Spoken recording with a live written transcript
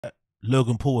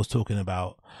Logan Paul was talking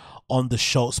about on the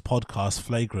Schultz podcast,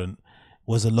 Flagrant,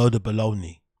 was a load of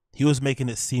baloney. He was making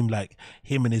it seem like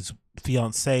him and his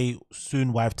fiancée,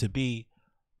 soon wife to be,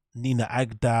 Nina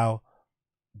Agdal,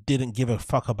 didn't give a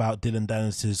fuck about Dillon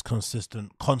Danis's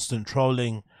constant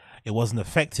trolling. It wasn't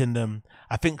affecting them.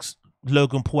 I think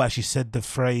Logan Paul actually said the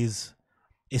phrase,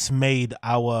 "It's made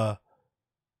our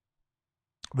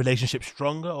relationship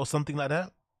stronger," or something like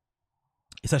that.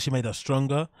 It's actually made us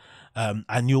stronger.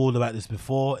 I knew all about this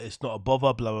before. It's not a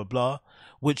bother, blah, blah, blah,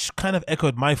 which kind of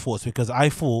echoed my thoughts, because I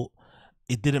thought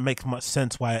it didn't make much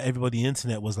sense why everybody on the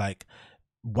internet was like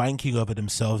wanking over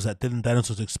themselves that Dillon Danis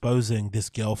was exposing this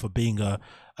girl for being a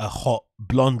hot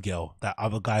blonde girl that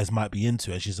other guys might be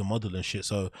into, and she's a model and shit.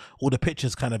 So all the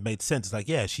pictures kind of made sense. It's like,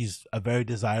 yeah, she's a very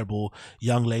desirable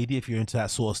young lady if you're into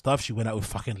that sort of stuff. She went out with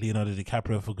fucking Leonardo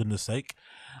DiCaprio, for goodness sake.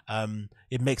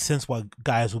 It makes sense why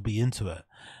guys will be into it.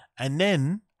 And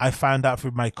then I found out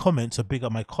through my comments, so big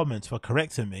up my comments for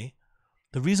correcting me,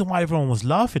 the reason why everyone was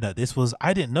laughing at this was,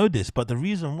 I didn't know this, but the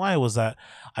reason why was that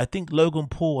I think Logan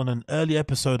Paul, on an early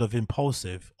episode of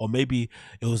Impulsive, or maybe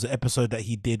it was the episode that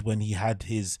he did when he had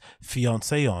his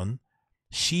fiancée on,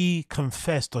 she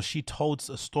confessed, or she told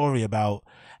a story about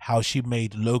how she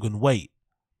made Logan wait,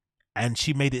 and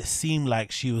she made it seem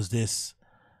like she was this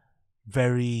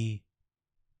very,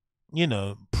 you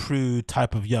know, prude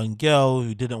type of young girl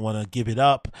who didn't want to give it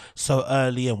up so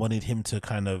early and wanted him to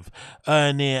kind of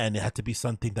earn it, and it had to be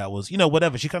something that was, you know,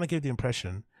 whatever. She kind of gave the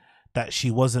impression that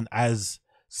she wasn't as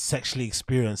sexually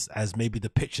experienced as maybe the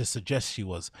picture suggests she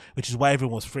was, which is why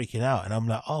everyone was freaking out. And I'm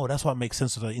like, oh, that's what makes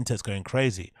sense of the internet's going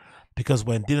crazy, because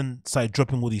when Dillon started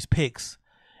dropping all these pics,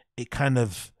 it kind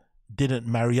of didn't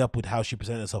marry up with how she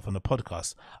presented herself on the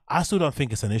podcast. I still don't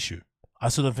think it's an issue. I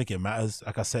still don't think it matters.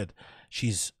 Like I said,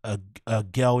 she's a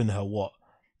girl in her, what,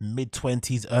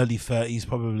 mid-20s, early 30s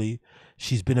probably.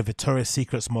 She's been a Victoria's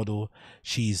Secrets model.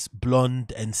 She's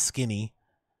blonde and skinny.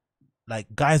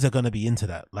 Like, guys are going to be into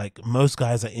that. Like, most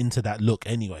guys are into that look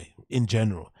anyway, in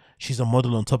general. She's a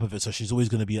model on top of it, so she's always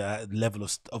going to be at a level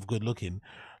of good looking.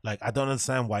 Like, I don't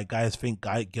understand why guys think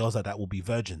girls like that will be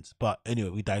virgins. But anyway,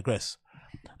 we digress.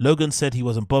 Logan said he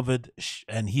wasn't bothered,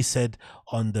 and he said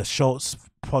on the Schultz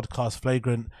podcast,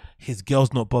 Flagrant, his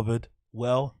girl's not bothered.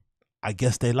 Well, I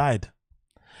guess they lied,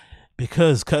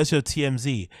 because courtesy of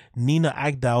TMZ, Nina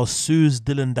Agdal sues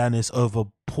Dillon Danis over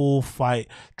pool fight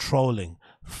trolling,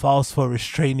 files for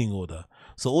restraining order.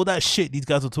 So all that shit these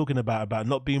guys were talking about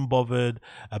not being bothered,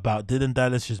 about Dillon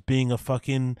Danis just being a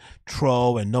fucking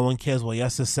troll and no one cares what he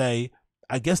has to say,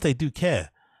 I guess they do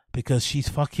care, because she's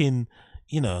fucking,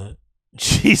 you know,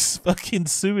 she's fucking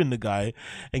suing the guy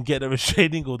and getting a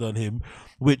restraining order on him,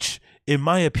 which, in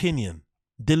my opinion,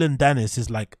 Dillon Danis is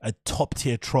like a top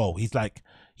tier troll. He's like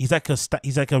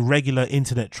a regular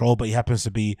internet troll, but he happens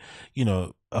to be, you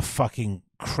know, a fucking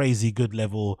crazy good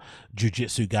level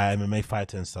jiu-jitsu guy, MMA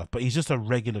fighter and stuff. But he's just a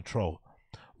regular troll.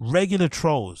 Regular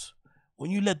trolls,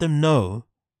 when you let them know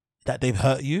that they've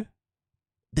hurt you,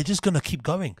 they're just gonna keep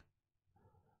going.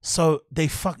 So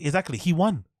exactly, he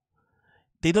won.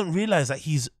 They don't realize that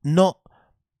he's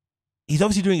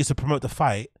obviously doing it to promote the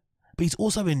fight, but he's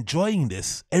also enjoying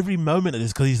this, every moment of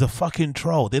this, because he's a fucking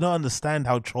troll. They don't understand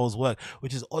how trolls work,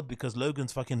 which is odd, because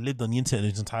Logan's fucking lived on the internet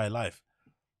his entire life.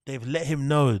 They've let him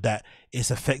know that it's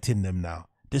affecting them now.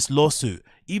 This lawsuit,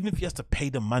 even if he has to pay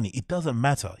them money, it doesn't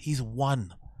matter. He's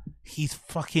won. He's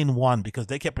fucking won, because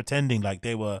they kept pretending like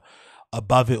they were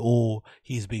above it all.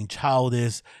 He's being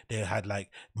childish. They had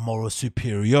like moral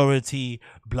superiority,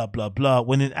 blah, blah, blah.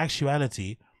 When in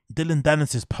actuality, Dillon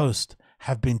Danis's posts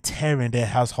have been tearing their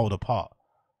household apart.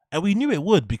 And we knew it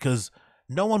would, because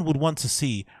no one would want to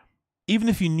see, even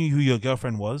if you knew who your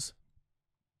girlfriend was,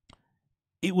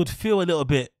 it would feel a little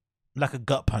bit like a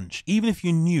gut punch. Even if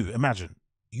you knew, imagine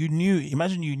you knew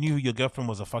who your girlfriend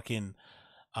was, a fucking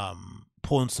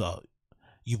porn star.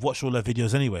 You've watched all her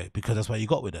videos anyway, because that's why you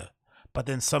got with her. But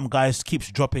then some guys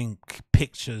keeps dropping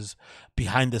pictures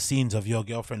behind the scenes of your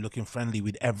girlfriend looking friendly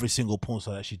with every single porn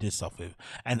star that she did stuff with,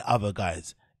 and other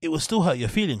guys. It will still hurt your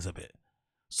feelings a bit.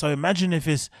 So imagine if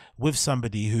it's with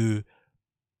somebody who,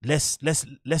 let's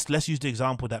use the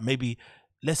example that maybe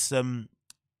let's run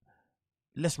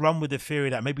with the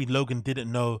theory that maybe Logan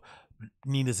didn't know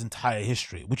Nina's entire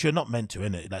history, which you're not meant to,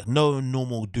 innit? Like, no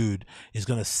normal dude is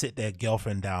gonna sit their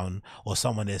girlfriend down or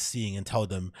someone they're seeing and tell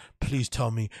them, please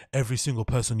tell me every single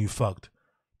person you fucked.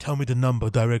 Tell me the number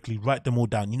directly, write them all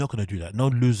down. You're not gonna do that. No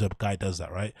loser guy does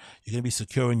that, right? You're gonna be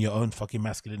secure in your own fucking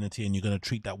masculinity, and you're gonna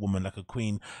treat that woman like a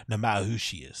queen no matter who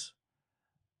she is.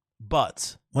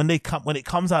 But when it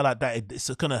comes out like that, it's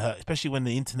gonna hurt, especially when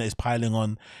the internet is piling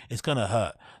on. It's gonna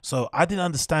hurt. So I didn't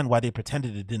understand why they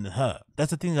pretended it didn't hurt. That's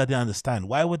the thing I didn't understand.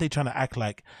 Why were they trying to act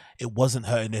like it wasn't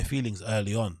hurting their feelings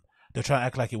early on? They're trying to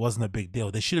act like it wasn't a big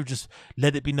deal. They should have just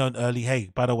let it be known early. Hey,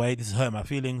 by the way, this is hurting my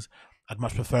feelings. I'd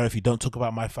much prefer if you don't talk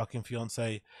about my fucking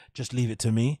fiance. Just leave it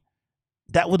to me.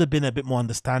 That would have been a bit more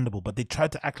understandable. But they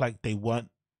tried to act like they weren't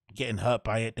getting hurt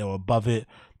by it. They were above it.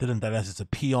 Danis is a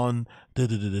peon.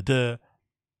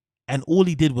 And all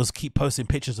he did was keep posting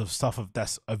pictures of stuff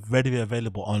that's readily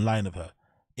available online of her,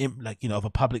 of a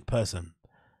public person.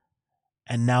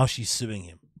 And now she's suing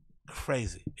him.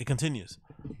 Crazy. It continues.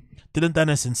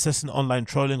 Danis' incessant online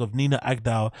trolling of Nina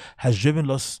Agdal has driven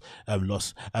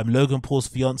Logan Paul's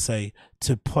fiance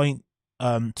to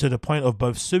the point of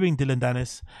both suing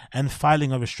Danis and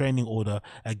filing a restraining order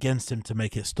against him to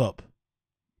make it stop.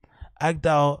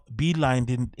 Agdal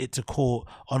beelined it to court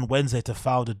on Wednesday to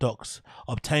file the docs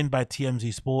obtained by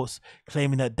TMZ Sports,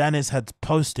 claiming that Danis had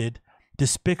posted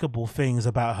despicable things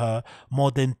about her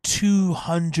more than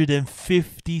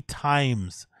 250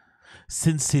 times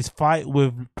since his fight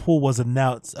with Paul was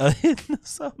announced in the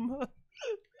summer.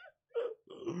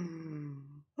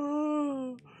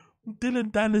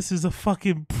 Danis is a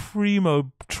fucking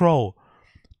primo troll.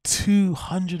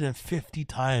 250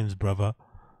 times, brother.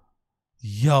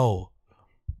 Yo.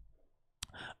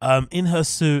 In her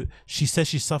suit, she says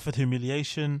she suffered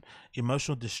humiliation,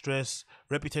 emotional distress,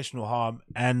 reputational harm,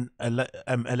 and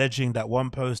alleging that one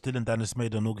post Danis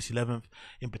made on August 11th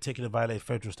in particular violated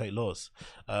federal state laws.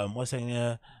 What's saying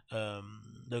here?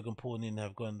 Logan Paul needn't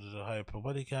have gone to the higher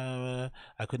body camera.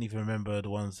 I couldn't even remember the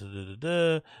ones.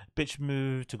 Bitch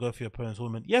move to go for your opponent's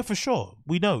woman. Yeah, for sure.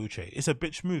 We know, Uche. It's a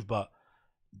bitch move, but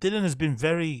Dillon has been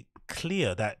very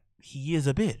clear that he is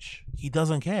a bitch. He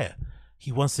doesn't care.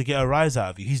 He wants to get a rise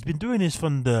out of you. He's been doing this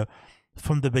from the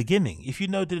beginning. If you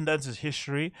know Danis'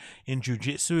 history in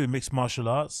jiu-jitsu and mixed martial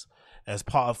arts as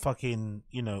part of fucking,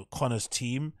 Connor's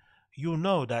team, you'll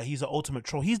know that he's an ultimate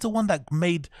troll. He's the one that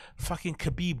made fucking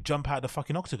Khabib jump out of the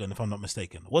fucking octagon, if I'm not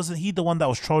mistaken. Wasn't he the one that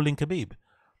was trolling Khabib?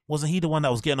 Wasn't he the one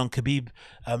that was getting on Khabib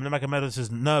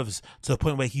Nurmagomedov's nerves to the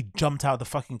point where he jumped out of the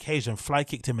fucking cage and fly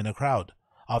kicked him in the crowd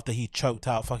after he choked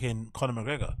out fucking Conor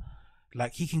McGregor?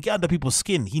 Like, he can get under people's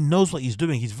skin. He knows what he's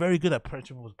doing. He's very good at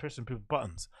pressing people's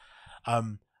buttons.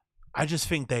 I just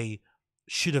think they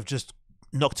should have just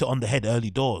knocked it on the head early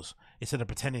doors instead of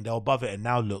pretending they're above it. And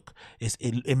now look,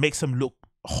 it makes them look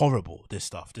horrible. This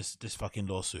stuff, this fucking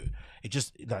lawsuit. It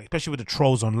just, like, especially with the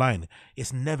trolls online,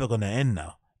 it's never gonna end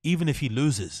now. Even if he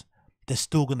loses, they're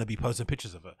still gonna be posting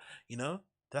pictures of her.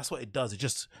 That's what it does.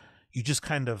 You just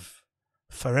kind of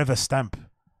forever stamp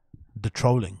the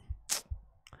trolling.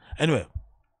 Anyway,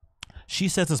 she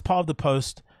says as part of the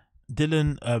post,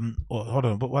 Dillon, hold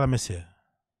on, what I miss here?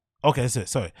 Okay, that's it,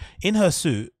 sorry. In her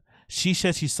suit, she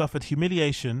says she suffered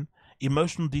humiliation,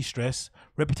 emotional distress,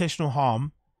 reputational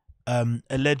harm,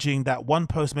 alleging that one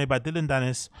post made by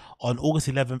Danis on August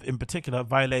 11th in particular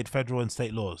violated federal and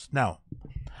state laws. Now,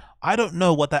 I don't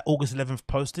know what that August 11th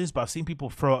post is, but I've seen people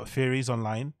throw out theories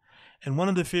online. And one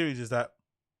of the theories is that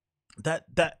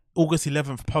August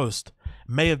 11th post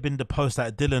may have been the post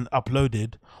that Dillon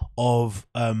uploaded of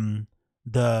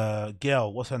the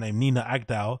girl, what's her name, Nina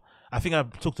Agdal. I think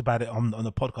I've talked about it on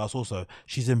the podcast also.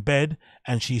 She's in bed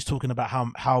and she's talking about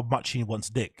how much she wants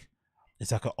dick.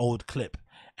 It's like an old clip.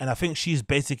 And I think she's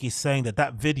basically saying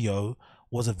that video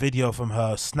was a video from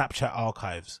her Snapchat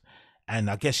archives. And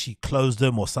I guess she closed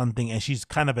them or something. And she's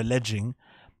kind of alleging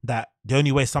that the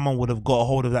only way someone would have got a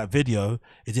hold of that video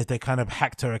is if they kind of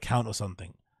hacked her account or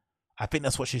something. I think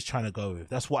that's what she's trying to go with.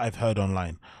 That's what I've heard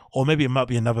online. Or maybe it might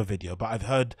be another video, but I've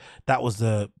heard that was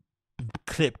the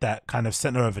clip that kind of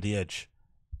sent her over the edge.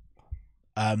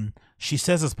 She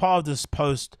says as part of this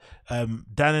post,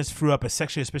 Danis threw up a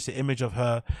sexually explicit image of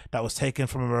her that was taken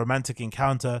from a romantic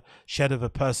encounter she had with a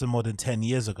person more than 10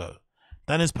 years ago.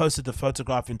 Danis posted the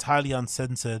photograph entirely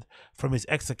uncensored from his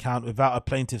ex account without a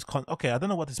plaintiff's okay, I don't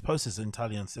know what this post is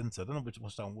entirely uncensored. I don't know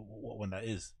what one that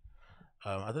is.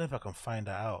 I don't know if I can find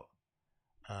that out.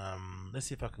 Let's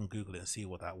see if I can Google it and see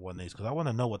what that one is, because I want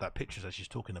to know what that picture is that she's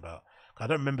talking about. I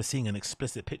don't remember seeing an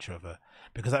explicit picture of her,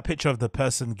 because that picture of the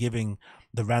person giving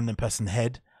the random person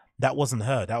head, that wasn't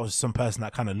her. That was some person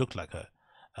that kind of looked like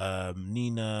her.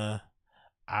 Nina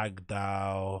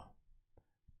Agdal,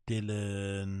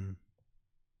 Dillon,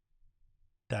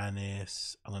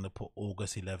 Danis. I'm going to put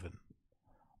August 11.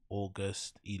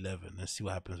 Let's see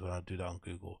what happens when I do that on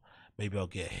Google. Maybe I'll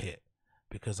get a hit,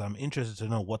 because I'm interested to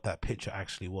know what that picture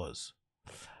actually was.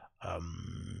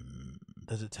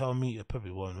 Does it tell me? It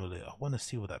probably won't, will it? I want to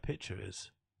see what that picture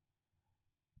is.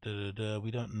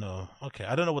 We don't know. Okay,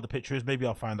 I don't know what the picture is. Maybe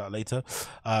I'll find out later.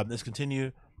 Let's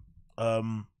continue.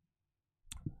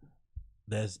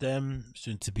 There's them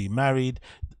soon to be married.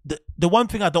 The one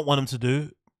thing I don't want them to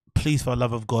do, please, for the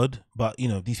love of God, but you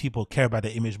know, these people care about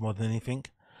their image more than anything.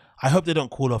 I hope they don't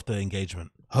call off the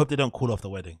engagement. I hope they don't call off the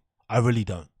wedding. I really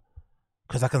don't.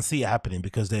 Because I can see it happening,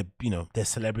 because they're, you know, they're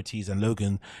celebrities, and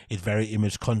Logan is very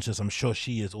image conscious. I'm sure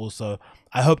she is also.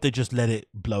 I hope they just let it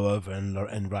blow over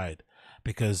and ride.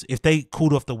 Because if they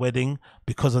called off the wedding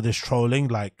because of this trolling,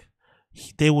 like,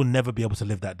 they will never be able to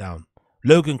live that down.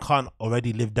 Logan can't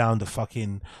already live down the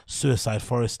fucking suicide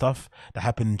forest stuff that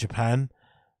happened in Japan.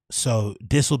 So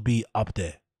this will be up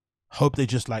there. Hope they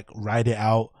just like ride it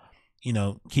out, you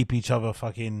know, keep each other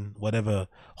fucking whatever,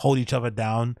 hold each other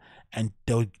down, and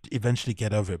they'll eventually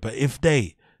get over it. But if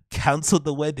they cancel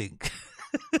the wedding,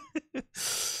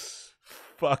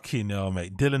 fucking hell,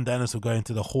 mate. Dillon Danis will go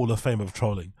into the Hall of Fame of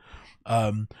trolling.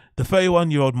 The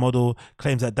 31-year-old model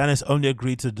claims that Danis only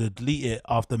agreed to delete it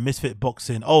after Misfit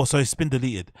Boxing, so it's been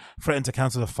deleted, threatened to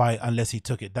cancel the fight unless he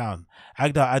took it down.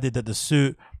 Agdal added that the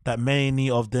suit that many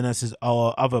of Danis's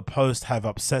other posts have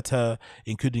upset her,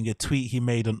 including a tweet he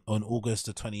made on August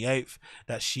the 28th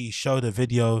that she showed a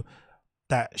video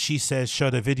that she says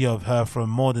showed a video of her from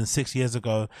more than 6 years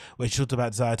ago where she talked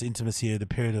about desire to intimacy at the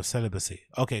period of celibacy.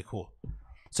 Okay, cool.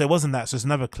 So it wasn't that, so it's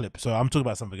another clip. So I'm talking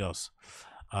about something else.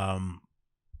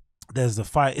 There's the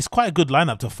fight. It's quite a good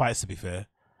lineup to fights, to be fair.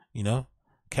 You know,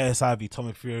 KSI v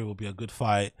Tommy Fury will be a good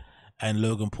fight, and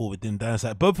Logan Paul with Dillon Danis.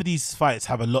 Like, both of these fights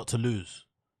have a lot to lose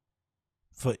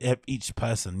for each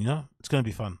person. You know, it's going to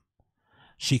be fun.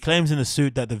 She claims in a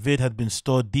suit that the vid had been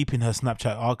stored deep in her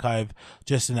Snapchat archive,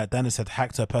 suggesting that Danis had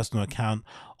hacked her personal account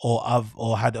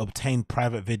or had obtained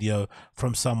private video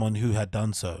from someone who had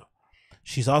done so.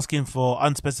 She's asking for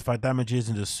unspecified damages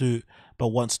in the suit, but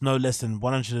wants no less than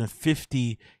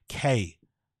 150k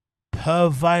per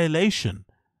violation.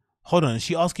 Hold on, is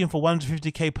she asking for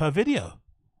 150k per video?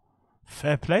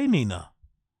 Fair play, Nina.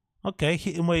 Okay,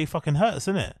 hit him where he fucking hurts,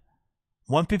 isn't it?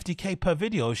 150k per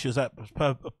video. She was at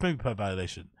per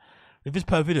violation. If it's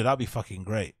per video, that'd be fucking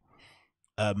great.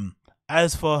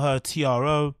 As for her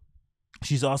TRO,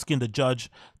 she's asking the judge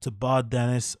to bar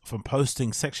Danis from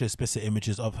posting sexually explicit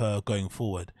images of her going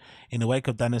forward, in the wake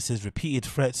of Danis's repeated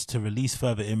threats to release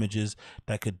further images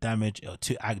that could damage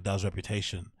to Agdal's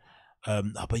reputation.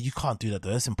 But you can't do that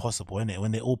though. That's impossible, isn't it?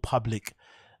 When they're all public,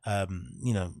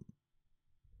 you know,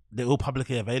 they're all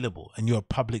publicly available, and you're a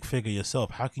public figure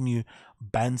yourself. How can you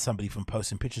ban somebody from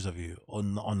posting pictures of you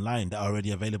online that are already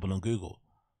available on Google?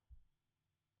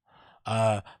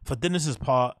 For Danis's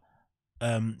part,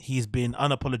 he's been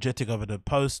unapologetic over the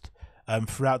post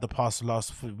throughout the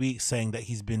last week, saying that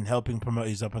he's been helping promote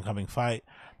his up-and-coming fight.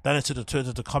 Danis took to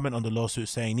Twitter to comment on the lawsuit,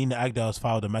 saying, Nina Agdal has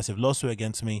filed a massive lawsuit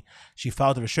against me. She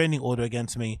filed a restraining order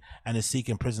against me and is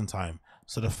seeking prison time.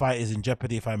 So the fight is in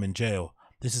jeopardy if I'm in jail.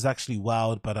 This is actually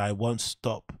wild, but I won't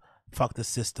stop. Fuck the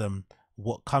system.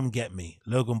 What? Come get me.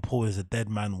 Logan Paul is a dead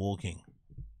man walking.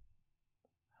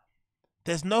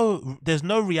 There's no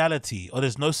reality, or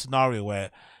there's no scenario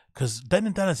where, because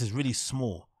Dillon Danis is really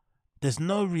small. There's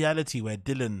no reality where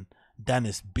Dillon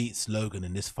Danis beats Logan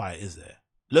in this fight, is there?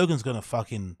 Logan's gonna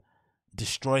fucking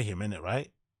destroy him, innit,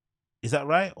 right? Is that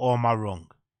right, or am I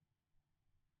wrong?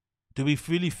 Do we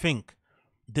really think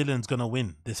Dillon's gonna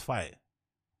win this fight?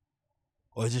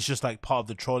 Or is this just like part of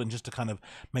the trolling just to kind of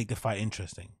make the fight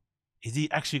interesting? Is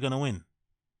he actually gonna win?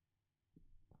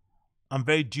 I'm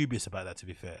very dubious about that, to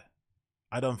be fair.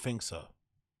 I don't think so.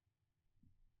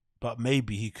 But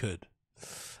maybe he could.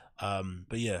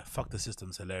 But yeah, fuck the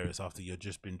system's hilarious after you've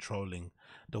just been trolling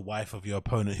the wife of your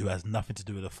opponent who has nothing to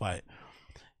do with the fight.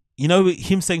 You know,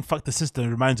 him saying fuck the system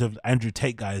reminds me of Andrew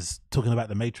Tate guys talking about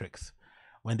the Matrix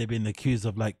when they've been accused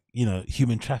of, like, you know,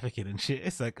 human trafficking and shit.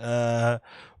 It's like,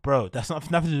 bro, that's nothing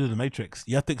to do with the Matrix.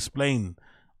 You have to explain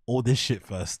all this shit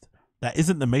first. That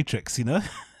isn't the Matrix, you know?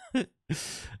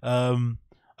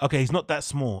 Okay, he's not that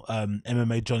small.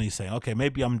 MMA Johnny's saying, okay,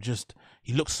 maybe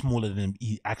he looks smaller than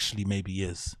he actually maybe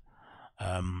is.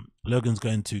 Logan's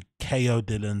going to KO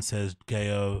Dillon, says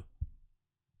Gayo.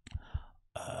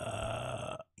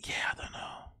 Yeah, I don't know.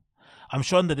 I'm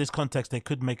sure under this context, they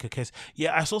could make a case.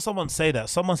 Yeah, I saw someone say that.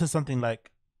 Someone said something like,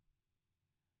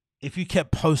 if you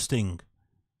kept posting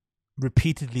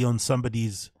repeatedly on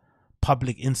somebody's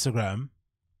public Instagram,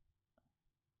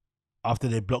 after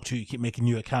they blocked you, you keep making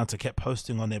new accounts and kept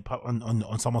posting on their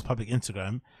on someone's public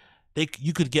Instagram,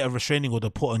 you could get a restraining order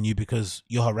put on you because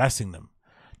you're harassing them.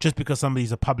 Just because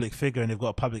somebody's a public figure and they've got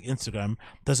a public Instagram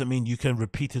doesn't mean you can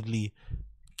repeatedly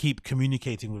keep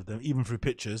communicating with them, even through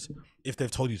pictures, if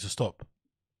they've told you to stop.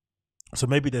 So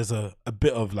maybe there's a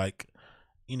bit of like,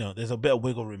 there's a bit of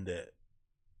wiggle room there.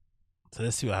 So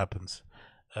let's see what happens.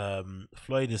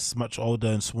 Floyd is much older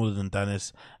and smaller than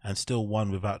Danis and still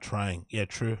won without trying. Yeah,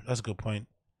 true. That's a good point.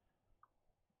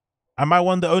 Am I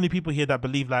one of the only people here that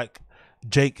believe like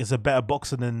Jake is a better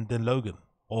boxer than Logan?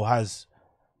 Or has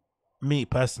me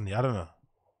personally? I don't know.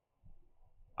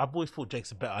 I've always thought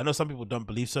Jake's better. I know some people don't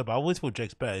believe so, but I always thought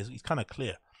Jake's better. He's kind of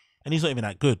clear, and he's not even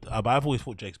that good. But I've always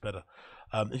thought Jake's better.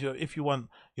 If you want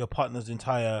your partner's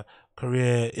entire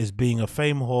career is being a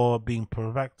fame whore, being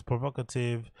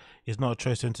provocative, is not a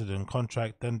choice entered in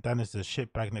contract, then Dan is the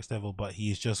shitbag next level. But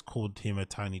he's just called him a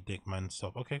tiny dick man.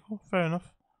 Stop. Okay, cool, fair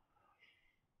enough.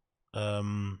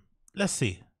 Let's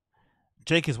see.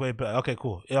 Jake is way better. Okay,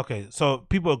 cool. Okay, so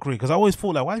people agree because I always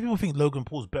thought like, why do people think Logan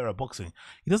Paul's better at boxing?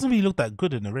 He doesn't really look that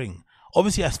good in the ring.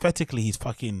 Obviously, aesthetically, he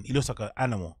looks like an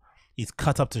animal. He's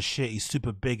cut up to shit. He's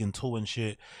super big and tall and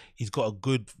shit. He's got a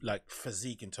good like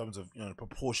physique in terms of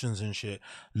proportions and shit,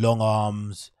 long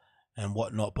arms and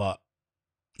whatnot. But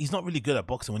he's not really good at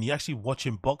boxing. When you actually watch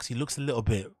him box, he looks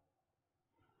very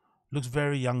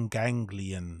young,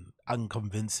 gangly and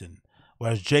unconvincing.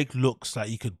 Whereas Jake looks like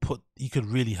he could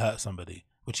really hurt somebody,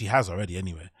 which he has already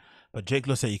anyway. But Jake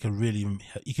looks like he could really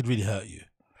hurt you.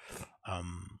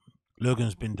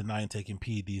 Logan's been denying taking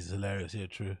PEDs. Hilarious. Yeah,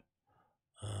 true.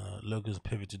 Logan's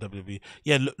pivot to WWE.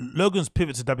 Yeah, Logan's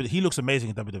pivot to WWE. He looks amazing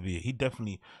in WWE. He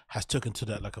definitely has taken to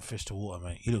that like a fish to water,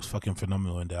 mate. He looks fucking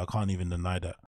phenomenal in there. I can't even deny that.